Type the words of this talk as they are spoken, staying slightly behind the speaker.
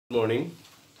Good morning,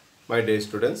 my dear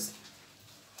students.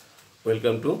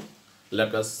 Welcome to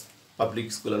Lpsc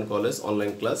Public School and College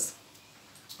online class.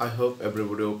 I hope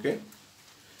everybody okay.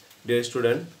 Dear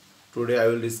student, today I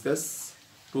will discuss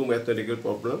two mathematical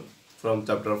problems from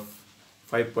chapter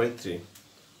 5.3.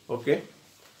 Okay.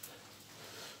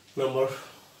 Number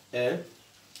A.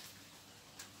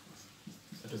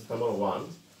 That is number 1.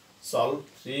 Solve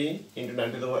 3 into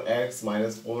 9 to the power x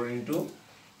minus 4 into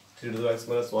 3 to the power x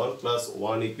minus 1 plus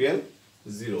 1 equal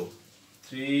 0.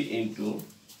 3 into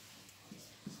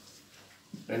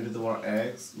 10 to the power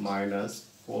x minus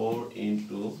 4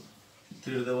 into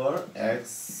 3 to the power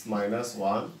x minus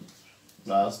 1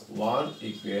 plus 1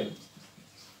 equal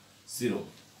 0.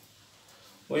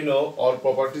 We know all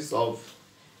properties of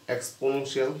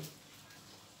exponential.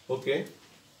 Okay.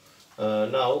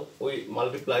 Now we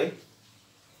multiply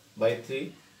by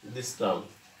 3 this term.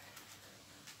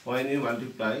 When you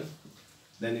multiply,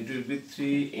 then it will be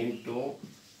 3 into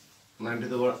 9 to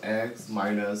the power x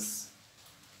minus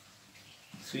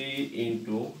 3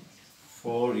 into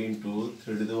 4 into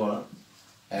 3 to the power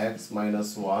x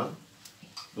minus 1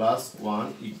 plus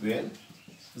 1 equal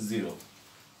 0.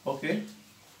 Okay.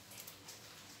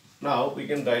 Now we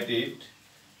can write it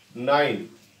 9.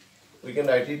 We can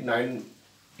write it 9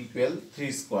 equal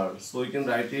 3 square. So we can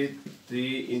write it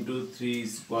 3 into 3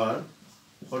 square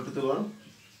whole to the power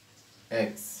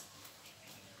x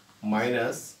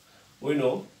minus, we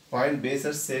know when base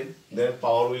are same then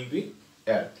power will be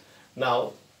add.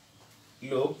 Now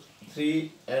look,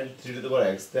 3 and 3 to the power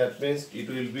x, that means it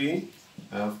will be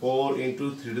 4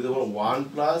 into 3 to the power 1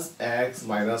 plus x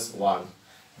minus 1,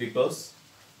 because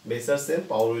base are same,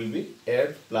 power will be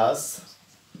add plus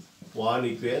 1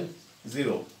 equal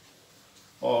 0.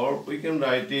 Or we can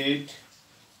write it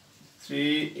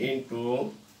 3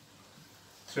 into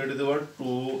 3 to the power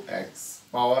 2x,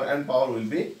 power and power will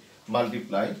be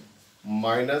multiply,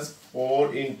 minus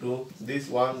 4 into this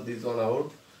one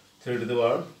out, 3 to the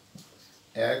power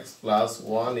x plus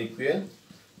 1 equal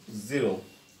 0.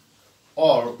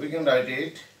 Or we can write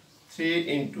it 3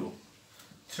 into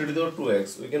 3 to the power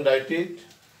 2x, we can write it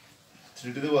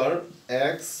 3 to the power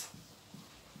x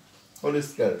whole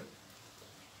square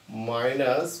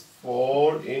minus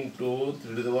 4 into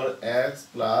 3 to the power x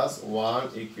plus 1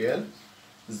 equal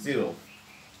 0.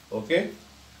 Okay.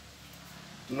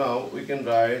 Now we can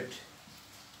write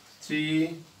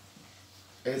 3a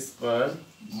square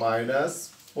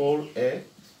minus 4a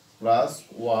plus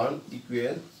 1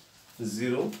 equal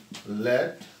 0.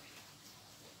 Let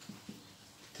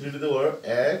 3 to the power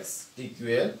x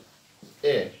equal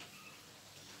a.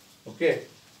 Okay.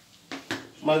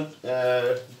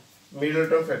 Middle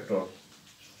term factor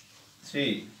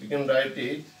 3. We can write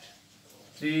it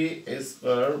 3a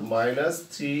square minus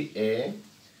 3a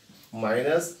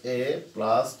minus a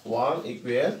plus 1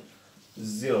 equal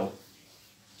 0.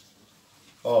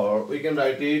 Or we can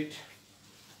write it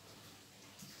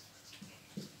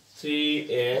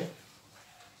 3a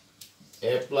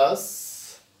a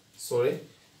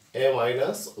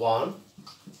minus 1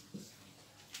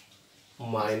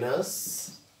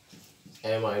 minus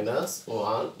a minus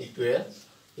 1 equal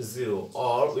 0.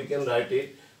 Or we can write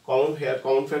it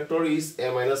common factor is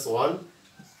a minus 1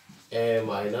 and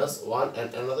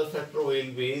another factor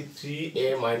will be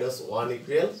 3a minus 1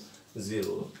 equal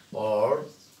 0, or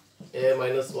a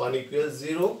minus 1 equals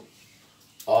 0,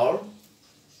 or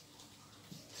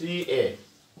 3a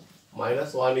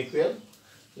minus 1 equal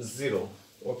 0.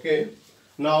 Okay.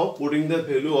 Now putting the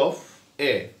value of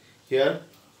a here,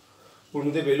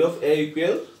 putting the value of a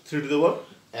equal 3 to the power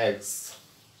x,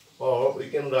 or we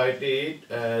can write it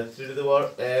 3 to the power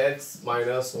x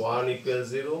minus 1 equals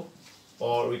 0,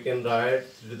 or we can write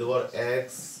 3 to the power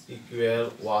x equal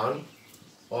 1,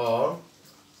 or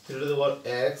 3 to the power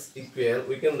x equal,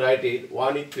 we can write it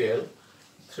 1 equal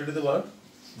 3 to the power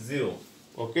 0.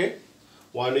 Okay.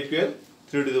 1 equal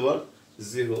 3 to the power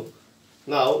 0.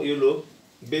 Now you look,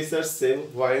 base are same.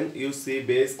 When you see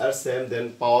base are same,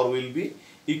 then power will be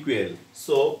equal.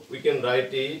 So we can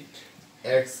write it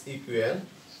x equal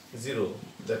 0.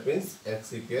 That means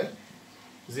x equal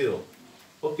 0.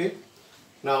 Okay.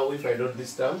 Now we find out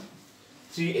this term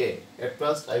 3a. At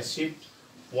first I shift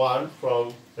 1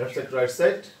 from left side to right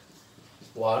side,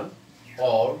 1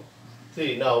 or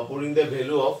 3. Now putting the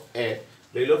value of a.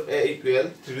 Value of a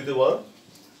equal 3 to the power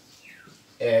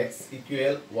x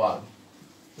equal 1.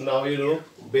 Now you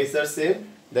look, base are same,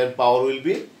 then power will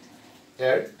be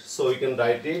add. So we can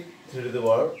write it 3 to the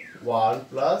power 1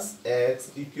 plus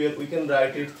x equal, we can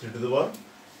write it 3 to the power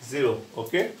 0.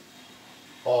 Okay.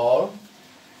 Or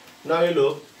now you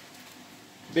look,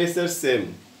 base are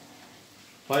same.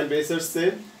 When base are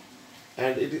same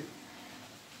and it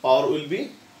power will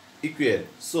be equal.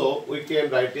 So we can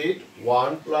write it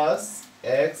 1 plus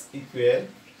x equal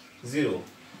 0.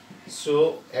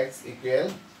 So x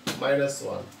equal minus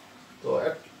 1.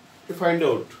 So to find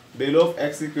out value of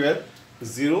x equal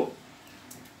 0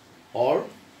 or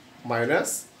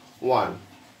minus 1.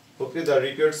 Okay, the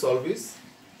required solve is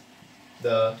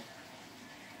the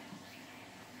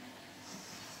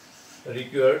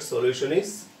required solution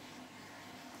is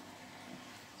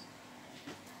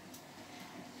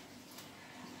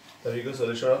the required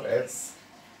solution of x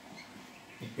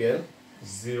equal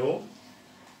 0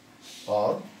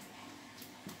 or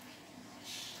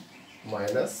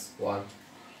minus 1.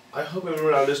 I hope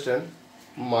everyone understand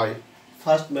my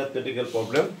first mathematical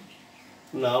problem.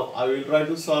 Now I will try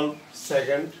to solve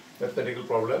second mathematical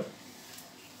problem.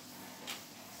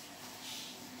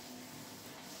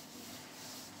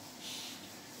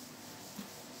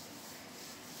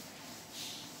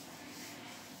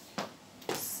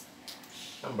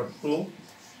 Number 2.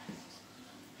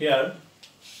 Here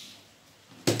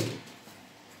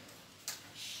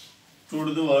 2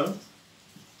 to the power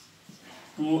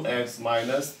 2x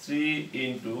minus 3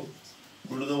 into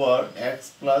 2 to the power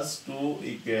x plus 2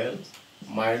 equal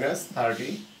minus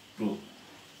 32.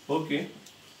 Okay,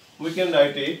 we can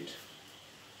write it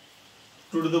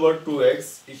 2 to the power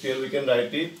 2x equal, we can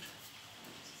write it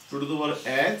 2 to the power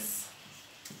x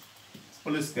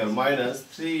whole square minus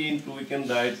 3 into, we can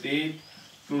write it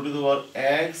 2 to the power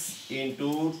x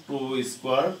into 2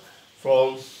 square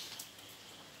from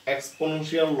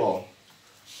exponential law.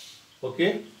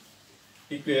 Okay,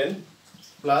 equal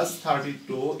plus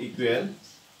 32 equal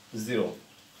 0.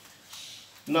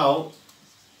 Now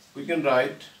we can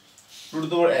write 2 to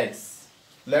the power x.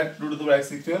 Let 2 to the power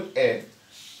x equal a.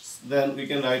 Then we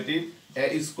can write it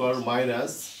a square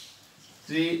minus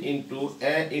 3 into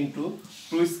a into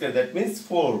 2 square, that means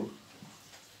 4,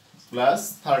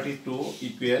 plus 32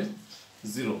 equal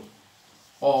 0.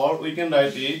 Or we can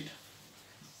write it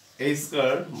a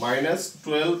square minus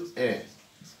 12a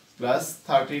plus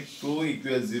 32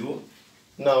 equals 0.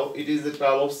 Now it is the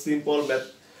term of simple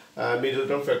middle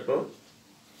term factor.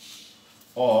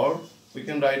 Or we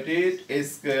can write it a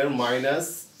square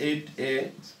minus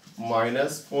 8a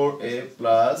minus 4a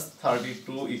plus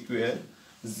 32 equal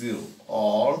 0.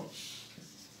 Or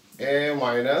a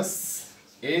minus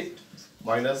 8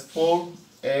 minus 4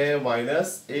 a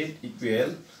minus 8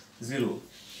 equal 0.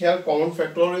 Here common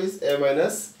factor is a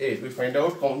minus 8. We find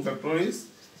out common factor is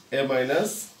a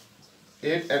minus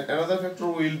 8 and another factor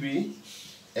will be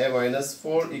a minus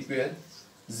 4 equal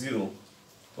 0.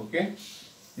 Okay,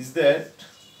 is that?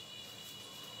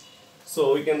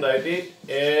 So we can write it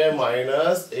a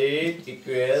minus 8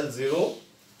 equals 0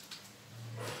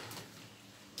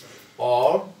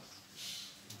 or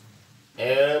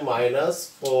a minus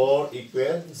 4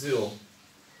 equal 0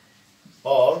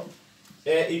 or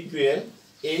a equal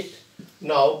 8.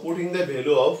 Now putting the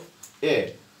value of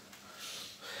a,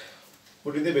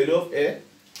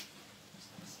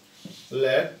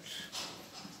 let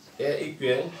a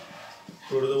equal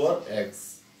 2 to the power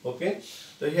x. Okay,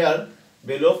 so here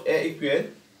value of a equal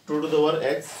 2 to the power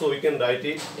x, so we can write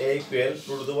it a equal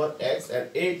 2 to the power x, and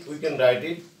 8 we can write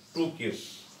it 2 cube.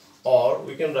 Or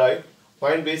we can write,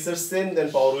 find base are same,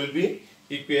 then power will be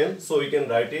equal, so we can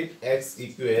write it x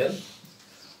equal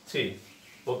 3.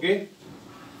 Okay,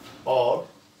 or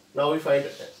now we find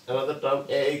another term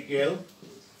a equal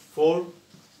 4,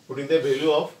 putting the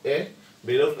value of a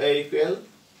equal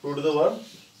 2 to the power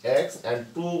x and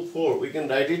 2 4, we can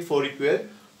write it 4 equal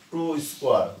 2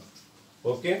 square.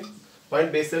 Okay,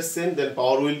 find base are same, then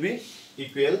power will be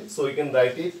equal, so we can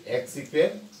write it x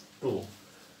equal 2.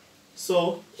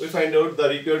 So we find out the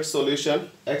required solution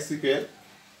x equal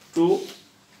 2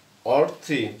 or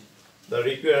 3. The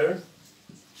required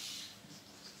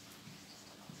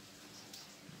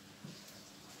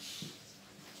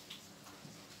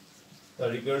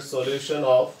solution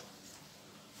of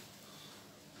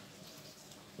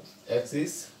x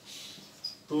is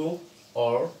 2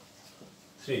 or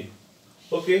 3.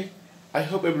 Okay, I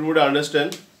hope everybody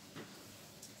understand.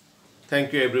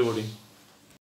 Thank you everybody.